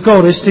worship to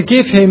God is to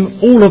give Him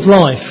all of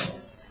life,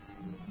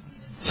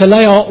 to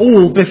lay our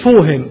all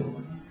before Him.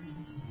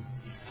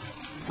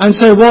 And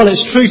so while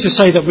it's true to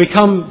say that we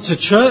come to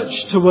church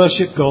to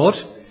worship God,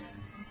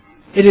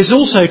 it is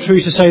also true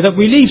to say that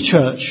we leave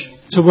church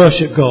to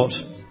worship God.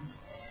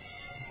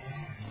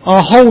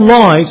 Our whole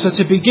lives are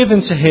to be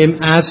given to Him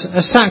as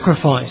a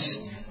sacrifice,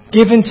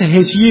 given to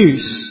His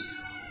use.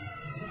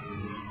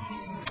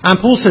 And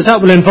Paul says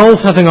that will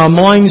involve having our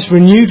minds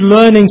renewed,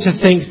 learning to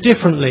think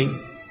differently.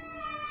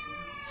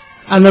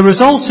 And the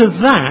result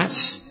of that,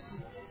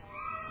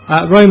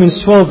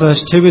 Romans 12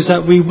 verse 2, is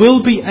that we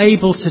will be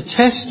able to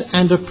test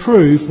and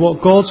approve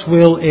what God's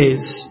will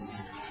is.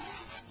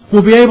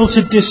 We'll be able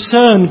to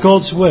discern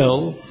God's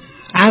will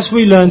as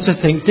we learn to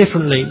think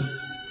differently.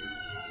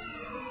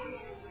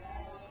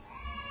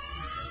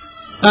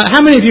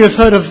 How many of you have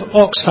heard of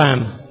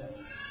Oxfam?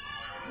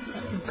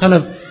 Kind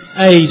of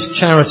aid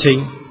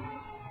charity.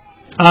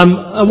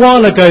 A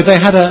while ago they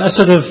had a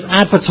sort of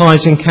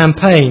advertising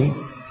campaign,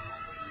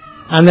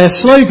 and their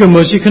slogan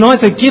was, "You can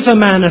either give a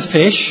man a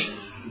fish,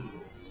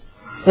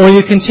 or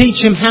you can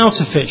teach him how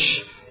to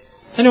fish."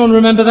 Anyone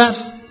remember that?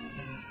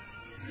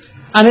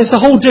 And it's the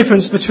whole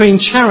difference between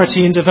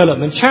charity and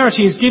development.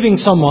 Charity is giving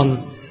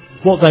someone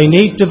what they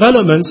need.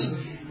 Development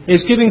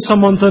is giving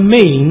someone the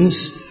means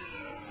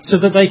so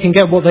that they can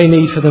get what they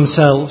need for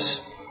themselves.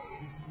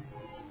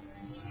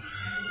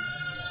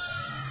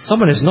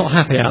 Someone is not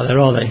happy out there,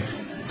 are they?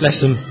 Bless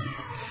them.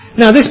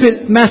 Now, this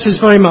bit matters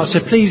very much,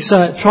 so please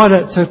try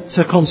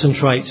to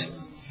concentrate.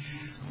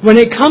 When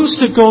it comes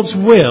to God's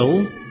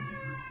will,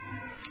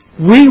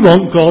 we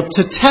want God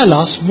to tell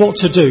us what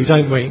to do,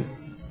 don't we?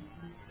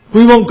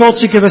 We want God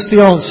to give us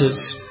the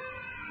answers.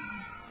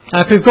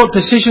 If we've got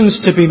decisions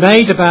to be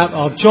made about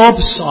our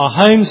jobs, our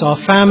homes, our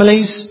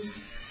families,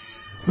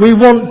 we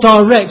want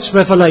direct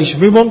revelation.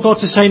 We want God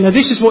to say, "No,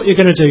 this is what you're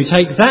going to do.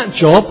 Take that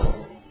job,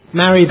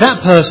 marry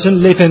that person,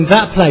 live in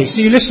that place."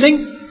 Are you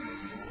listening?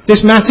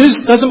 This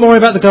matters. Doesn't worry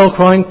about the girl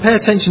crying. Pay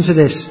attention to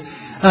this.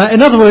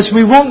 In other words,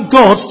 we want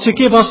God to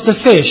give us the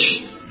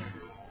fish.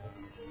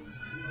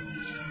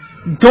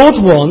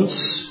 God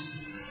wants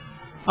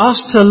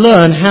us to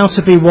learn how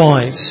to be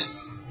wise.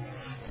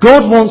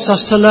 God wants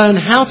us to learn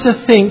how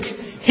to think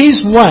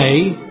His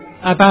way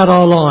about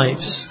our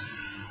lives.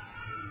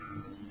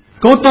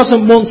 God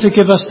doesn't want to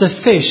give us the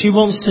fish. He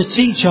wants to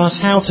teach us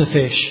how to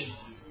fish.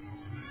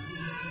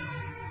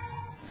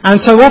 And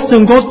so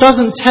often God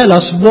doesn't tell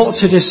us what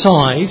to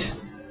decide.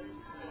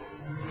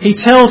 He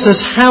tells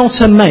us how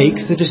to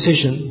make the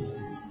decision.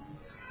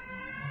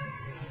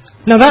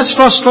 Now that's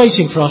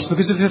frustrating for us,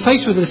 because if we're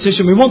faced with a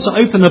decision, we want to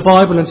open the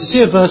Bible and to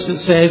see a verse that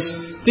says,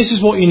 this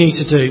is what you need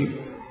to do.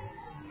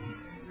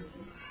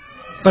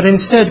 But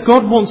instead,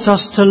 God wants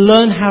us to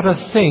learn how to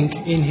think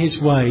in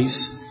His ways,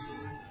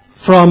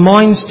 for our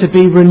minds to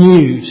be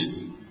renewed.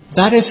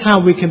 That is how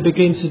we can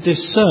begin to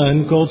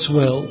discern God's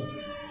will.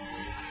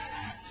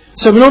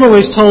 So we're not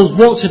always told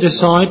what to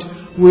decide.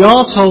 We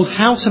are told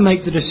how to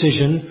make the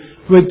decision.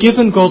 We're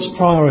given God's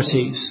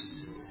priorities.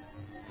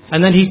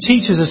 And then He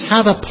teaches us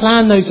how to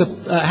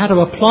how to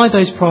apply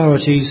those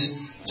priorities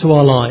to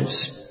our lives.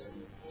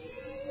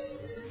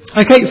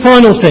 Okay,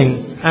 final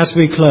thing as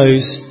we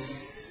close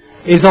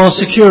is our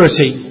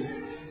security.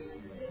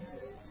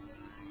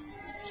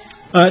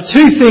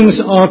 Two things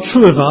are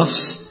true of us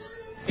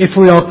if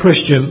we are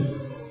Christian.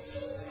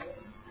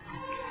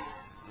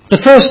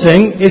 The first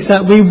thing is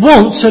that we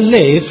want to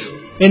live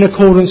in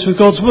accordance with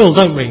God's will,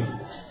 don't we?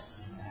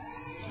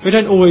 We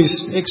don't always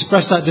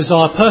express that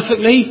desire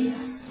perfectly.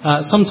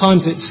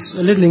 Sometimes it's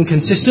a little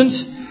inconsistent.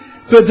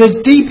 But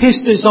the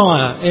deepest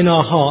desire in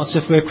our hearts,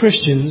 if we're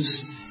Christians,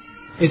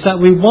 is that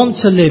we want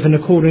to live in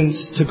accordance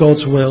to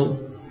God's will.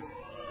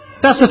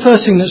 That's the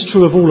first thing that's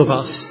true of all of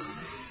us.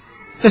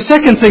 The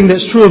second thing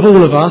that's true of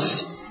all of us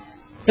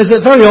is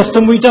that very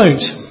often we don't.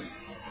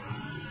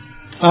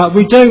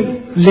 We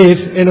don't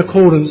live in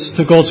accordance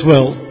to God's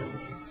will.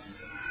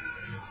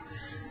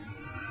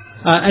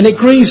 And it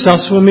grieves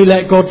us when we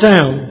let God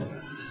down.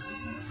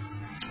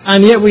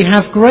 And yet we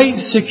have great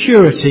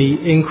security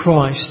in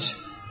Christ.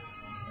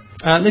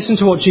 Listen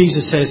to what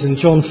Jesus says in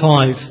John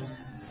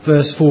 5,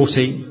 verse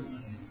 40.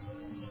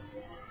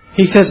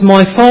 He says,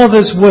 "My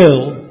Father's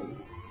will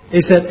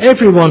is that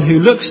everyone who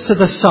looks to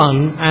the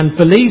Son and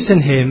believes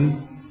in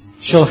Him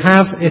shall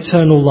have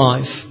eternal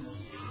life,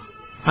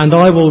 and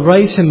I will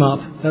raise him up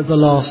at the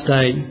last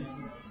day."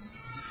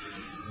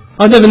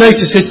 I've never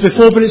noticed this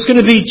before, but it's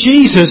going to be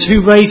Jesus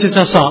who raises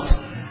us up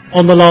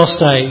on the last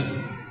day.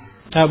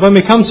 When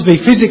we come to be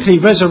physically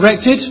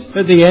resurrected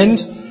at the end,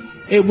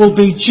 it will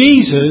be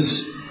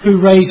Jesus who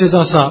raises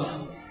us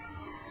up.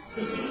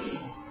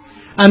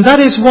 And that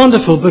is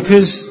wonderful,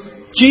 because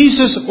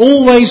Jesus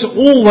always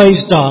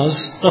does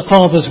the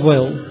Father's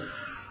will.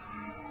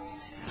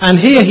 And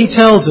here He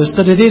tells us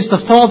that it is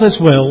the Father's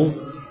will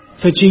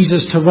for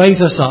Jesus to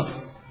raise us up.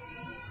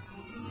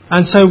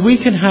 And so we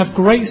can have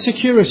great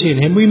security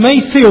in Him. We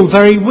may feel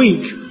very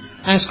weak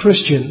as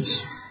Christians.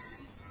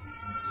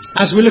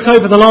 As we look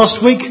over the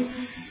last week,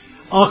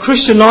 our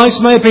Christian lives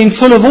may have been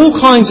full of all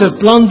kinds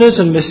of blunders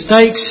and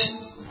mistakes,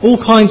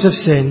 all kinds of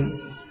sin.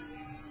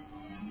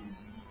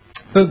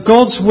 But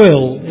God's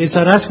will is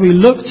that as we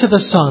look to the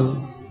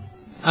Son,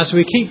 as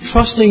we keep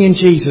trusting in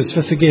Jesus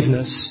for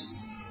forgiveness,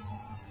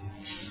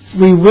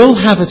 we will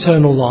have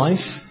eternal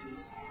life,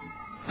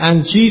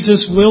 and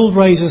Jesus will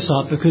raise us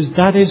up, because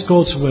that is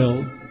God's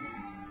will.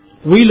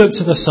 We look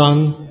to the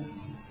Son.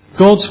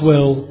 God's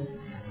will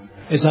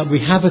is that we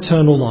have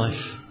eternal life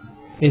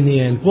in the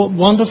end. What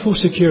wonderful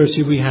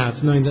security we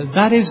have, knowing that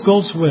that is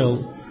God's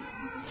will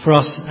for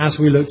us as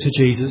we look to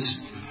Jesus.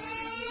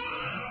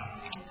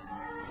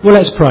 Well,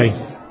 let's pray.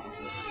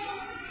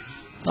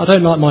 I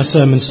don't like my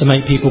sermons to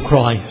make people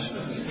cry.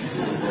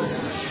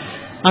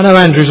 I know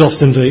Andrews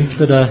often do,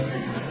 but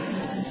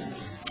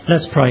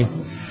let's pray.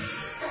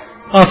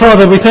 Our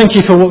Father, we thank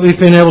You for what we've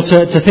been able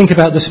to think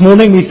about this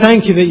morning. We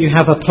thank You that You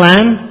have a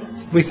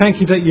plan. We thank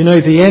You that You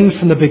know the end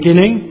from the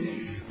beginning.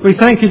 We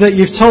thank You that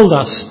You've told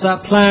us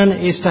that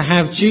plan is to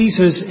have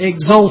Jesus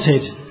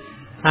exalted,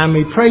 and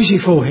we praise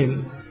You for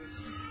Him.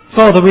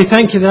 Father, we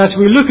thank You that as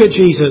we look at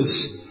Jesus,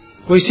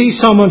 we see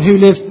someone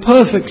who lived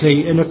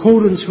perfectly in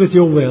accordance with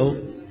Your will.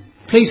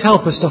 Please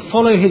help us to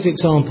follow His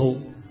example,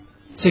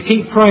 to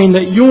keep praying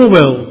that Your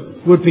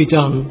will would be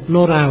done,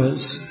 not ours.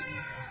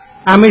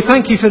 And we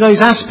thank You for those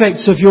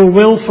aspects of Your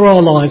will for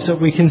our lives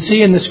that we can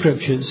see in the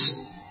Scriptures.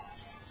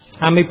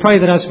 And we pray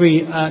that as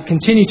we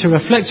continue to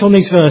reflect on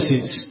these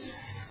verses,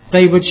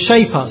 they would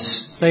shape us.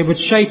 They would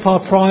shape our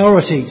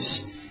priorities.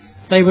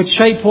 They would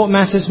shape what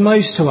matters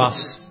most to us,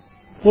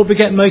 what we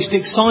get most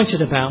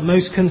excited about,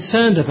 most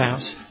concerned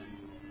about.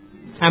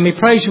 And we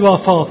praise You,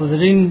 our Father,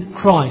 that in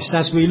Christ,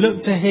 as we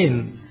look to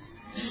Him,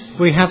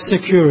 we have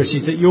security,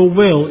 that Your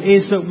will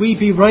is that we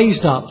be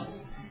raised up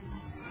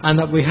and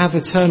that we have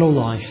eternal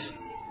life.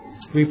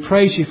 We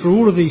praise You for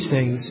all of these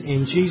things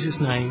in Jesus'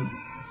 name.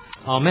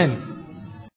 Amen.